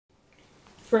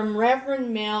From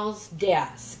Reverend Mill's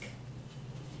desk.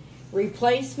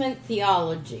 Replacement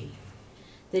theology.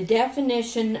 The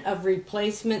definition of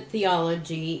replacement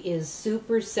theology is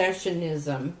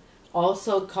supersessionism,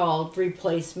 also called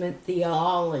replacement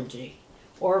theology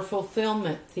or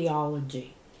fulfillment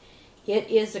theology. It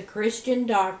is a Christian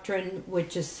doctrine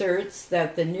which asserts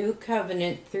that the new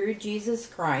covenant through Jesus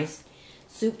Christ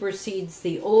supersedes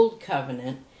the old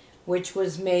covenant, which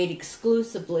was made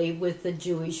exclusively with the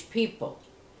Jewish people.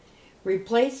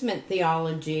 Replacement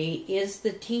theology is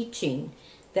the teaching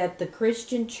that the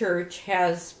Christian church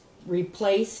has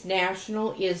replaced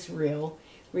national Israel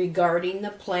regarding the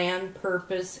plan,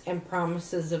 purpose, and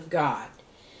promises of God.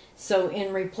 So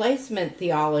in replacement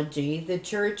theology, the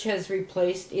church has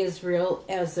replaced Israel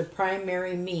as the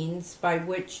primary means by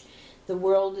which the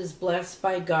world is blessed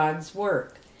by God's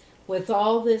work. With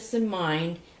all this in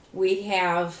mind, we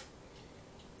have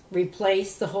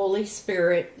replace the Holy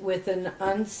Spirit with an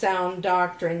unsound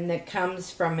doctrine that comes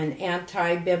from an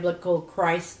anti-biblical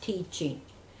Christ teaching.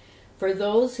 For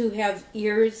those who have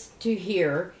ears to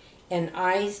hear and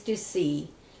eyes to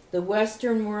see, the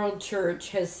Western World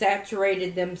Church has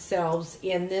saturated themselves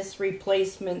in this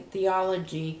replacement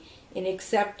theology in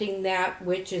accepting that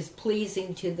which is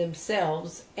pleasing to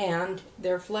themselves and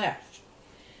their flesh.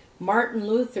 Martin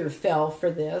Luther fell for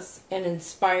this and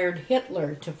inspired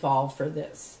Hitler to fall for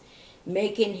this,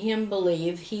 making him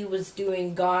believe he was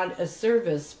doing God a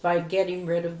service by getting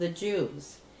rid of the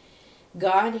Jews.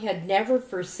 God had never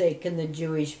forsaken the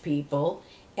Jewish people,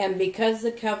 and because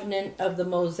the covenant of the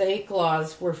Mosaic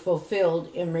laws were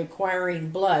fulfilled in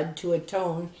requiring blood to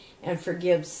atone and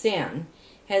forgive sin,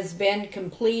 has been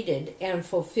completed and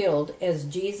fulfilled, as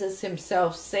Jesus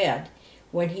himself said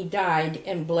when he died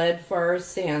and bled for our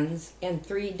sins, and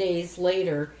 3 days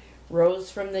later rose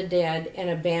from the dead and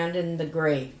abandoned the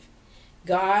grave.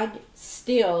 God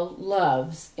still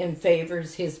loves and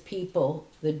favors his people,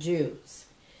 the Jews.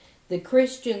 The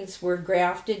Christians were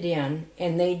grafted in,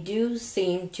 and they do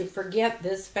seem to forget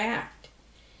this fact.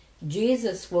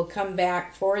 Jesus will come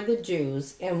back for the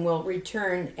Jews and will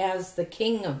return as the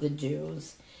King of the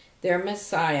Jews, their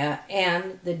Messiah,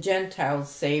 and the Gentiles'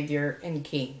 Savior and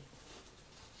King.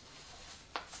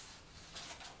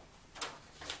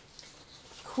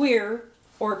 Queer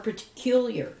or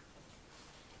peculiar.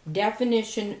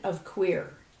 Definition of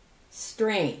queer: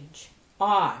 strange,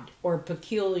 odd, or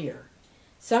peculiar,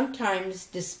 sometimes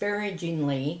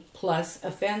disparagingly plus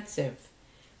offensive.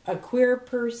 A queer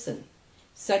person,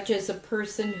 such as a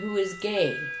person who is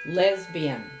gay,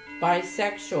 lesbian,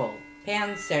 bisexual,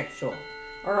 pansexual,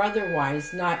 or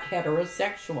otherwise not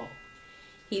heterosexual.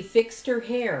 He fixed her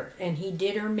hair and he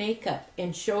did her makeup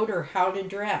and showed her how to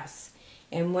dress,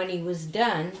 and when he was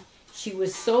done, she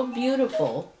was so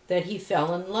beautiful that he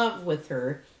fell in love with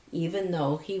her, even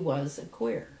though he was a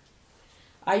queer.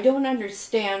 I don't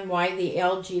understand why the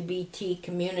LGBT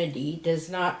community does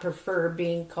not prefer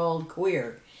being called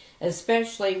queer,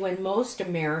 especially when most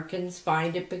Americans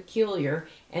find it peculiar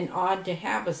and odd to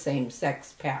have a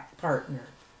same-sex partner.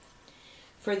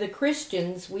 For the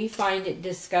Christians, we find it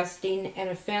disgusting and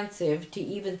offensive to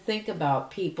even think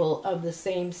about people of the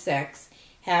same sex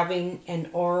having an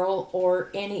oral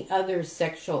or any other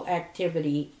sexual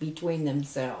activity between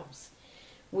themselves.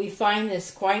 We find this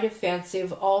quite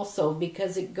offensive also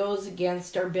because it goes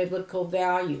against our biblical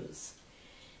values.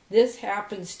 This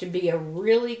happens to be a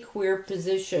really queer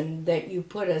position that you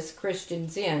put us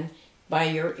Christians in by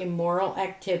your immoral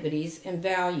activities and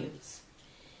values.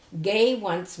 Gay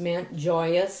once meant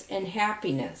joyous and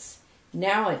happiness.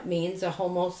 Now it means a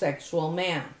homosexual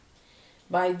man.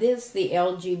 By this, the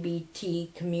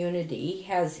LGBT community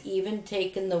has even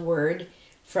taken the word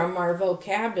from our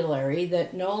vocabulary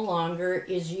that no longer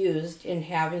is used in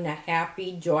having a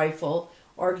happy, joyful,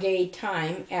 or gay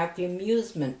time at the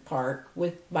amusement park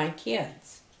with my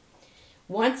kids.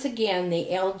 Once again, the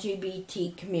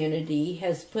LGBT community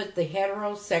has put the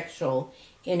heterosexual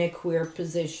in a queer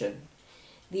position.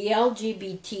 The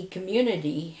LGBT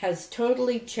community has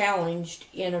totally challenged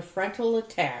in a frontal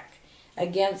attack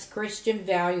against Christian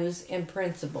values and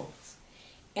principles.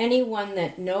 Anyone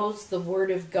that knows the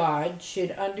Word of God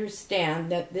should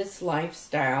understand that this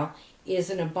lifestyle is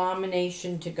an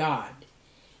abomination to God.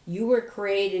 You were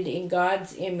created in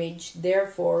God's image,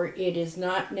 therefore it is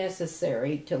not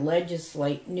necessary to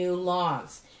legislate new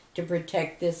laws to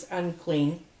protect this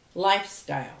unclean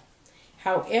lifestyle.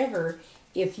 However,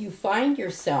 if you find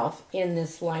yourself in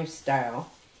this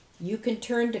lifestyle, you can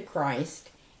turn to Christ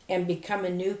and become a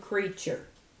new creature.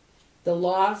 The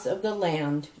laws of the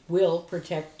land will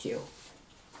protect you.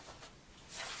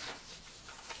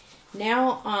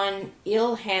 Now on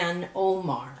Ilhan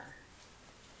Omar.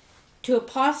 To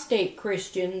apostate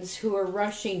Christians who are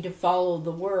rushing to follow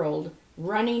the world,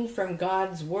 running from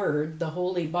God's Word, the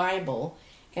Holy Bible,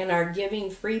 and are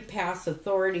giving free pass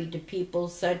authority to people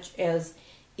such as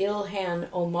Ilhan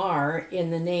Omar in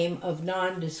the name of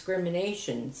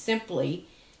non-discrimination, simply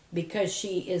because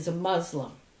she is a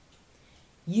Muslim.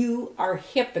 You are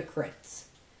hypocrites.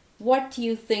 What do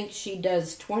you think she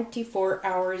does 24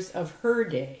 hours of her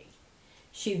day?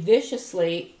 She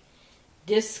viciously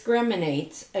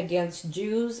discriminates against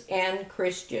Jews and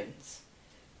Christians.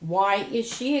 Why is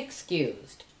she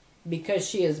excused? Because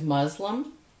she is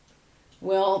Muslim?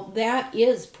 Well, that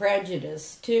is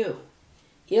prejudice, too.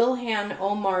 Ilhan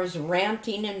Omar's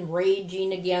ranting and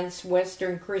raging against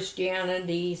Western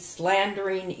Christianity,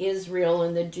 slandering Israel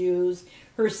and the Jews,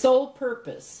 her sole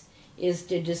purpose is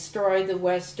to destroy the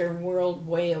Western world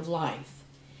way of life.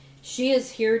 She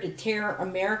is here to tear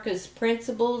America's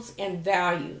principles and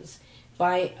values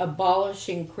by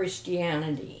abolishing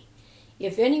Christianity.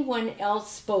 If anyone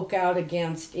else spoke out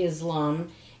against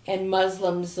Islam and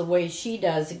Muslims the way she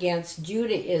does against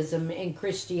Judaism and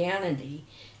Christianity,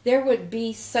 there would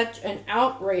be such an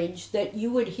outrage that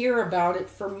you would hear about it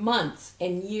for months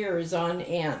and years on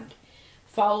end,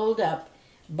 followed up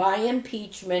by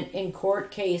impeachment in court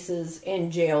cases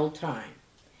and jail time.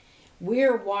 We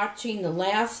are watching the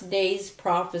last days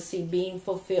prophecy being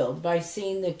fulfilled by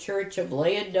seeing the Church of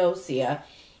Laodicea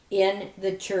in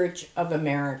the Church of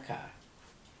America.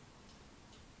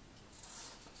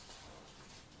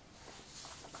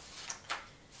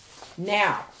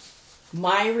 Now,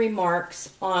 my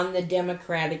remarks on the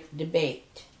Democratic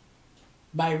debate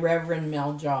by Reverend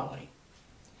Mel Jolley.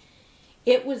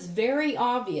 It was very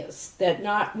obvious that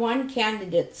not one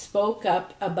candidate spoke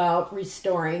up about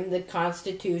restoring the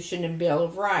Constitution and Bill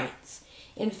of Rights.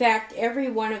 In fact, every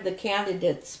one of the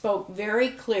candidates spoke very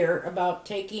clear about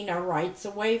taking our rights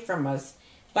away from us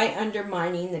by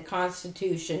undermining the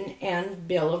Constitution and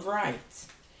Bill of Rights.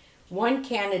 One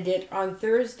candidate on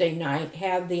Thursday night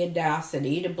had the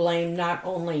audacity to blame not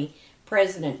only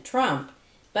President Trump,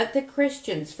 but the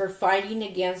Christians for fighting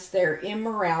against their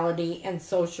immorality and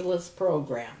socialist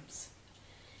programs.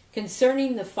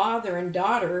 Concerning the father and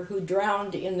daughter who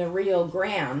drowned in the Rio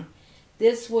Grande,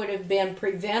 this would have been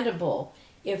preventable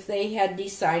if they had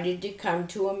decided to come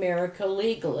to America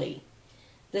legally.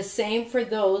 The same for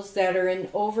those that are in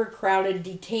overcrowded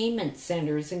detainment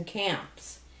centers and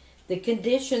camps. The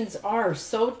conditions are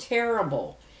so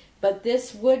terrible, but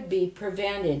this would be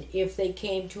prevented if they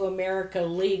came to America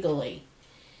legally.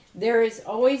 There is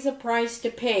always a price to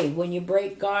pay when you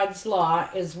break God's law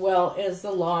as well as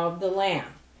the law of the land.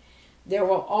 There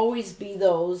will always be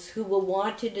those who will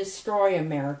want to destroy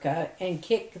America and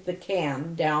kick the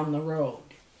can down the road.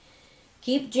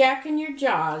 Keep jacking your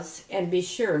jaws and be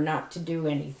sure not to do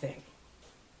anything.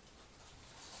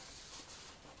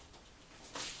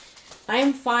 I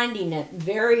am finding it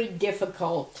very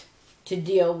difficult to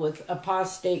deal with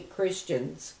apostate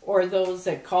Christians or those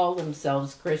that call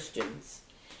themselves Christians.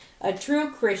 A true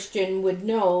Christian would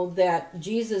know that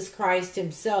Jesus Christ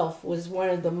himself was one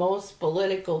of the most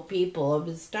political people of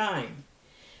his time.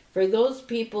 For those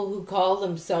people who call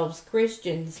themselves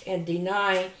Christians and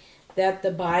deny that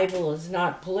the Bible is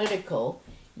not political,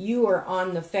 you are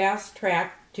on the fast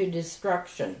track to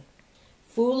destruction.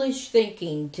 Foolish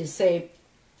thinking to say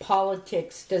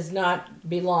politics does not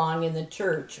belong in the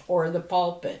church or the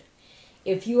pulpit.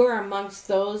 If you are amongst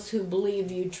those who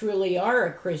believe you truly are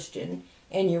a Christian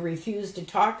and you refuse to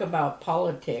talk about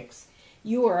politics,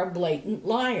 you are a blatant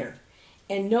liar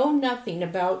and know nothing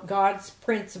about God's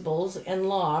principles and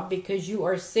law because you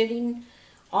are sitting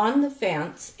on the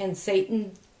fence and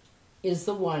Satan is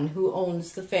the one who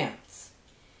owns the fence.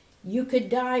 You could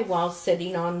die while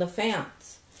sitting on the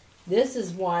fence. This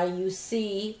is why you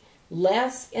see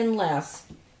less and less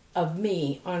of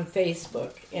me on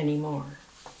Facebook anymore.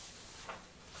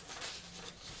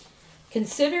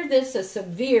 Consider this a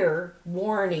severe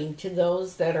warning to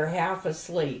those that are half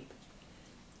asleep.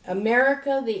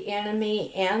 America, the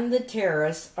enemy, and the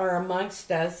terrorists are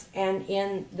amongst us and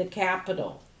in the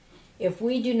Capitol. If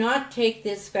we do not take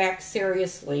this fact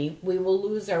seriously, we will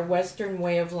lose our Western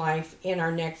way of life in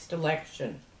our next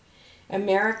election.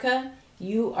 America,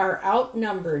 you are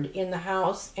outnumbered in the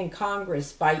House and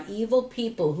Congress by evil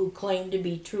people who claim to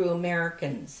be true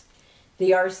Americans.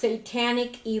 They are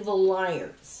satanic evil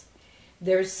liars.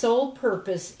 Their sole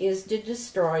purpose is to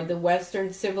destroy the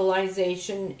Western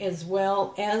civilization as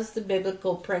well as the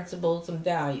biblical principles and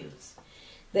values.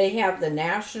 They have the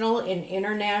national and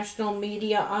international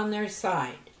media on their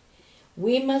side.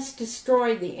 We must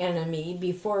destroy the enemy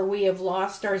before we have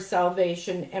lost our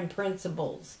salvation and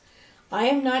principles. I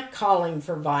am not calling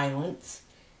for violence.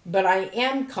 but I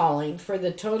am calling for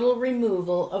the total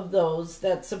removal of those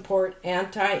that support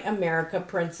anti-America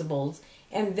principles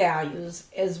and values,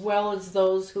 as well as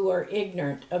those who are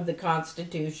ignorant of the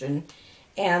Constitution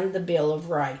and the Bill of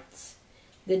Rights.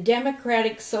 The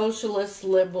Democratic Socialist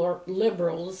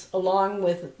liberals, along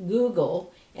with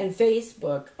Google and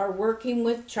Facebook, are working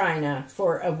with China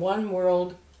for a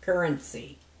one-world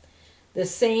currency. The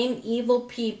same evil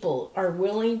people are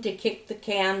willing to kick the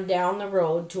can down the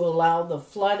road to allow the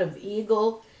flood of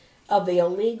illegal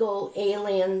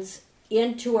aliens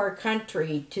into our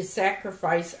country to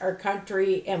sacrifice our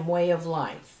country and way of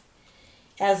life.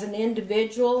 As an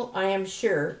individual, I am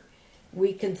sure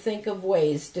we can think of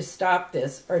ways to stop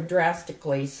this or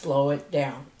drastically slow it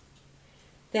down.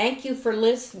 Thank you for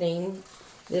listening.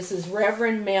 This is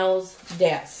Reverend Mel's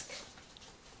desk.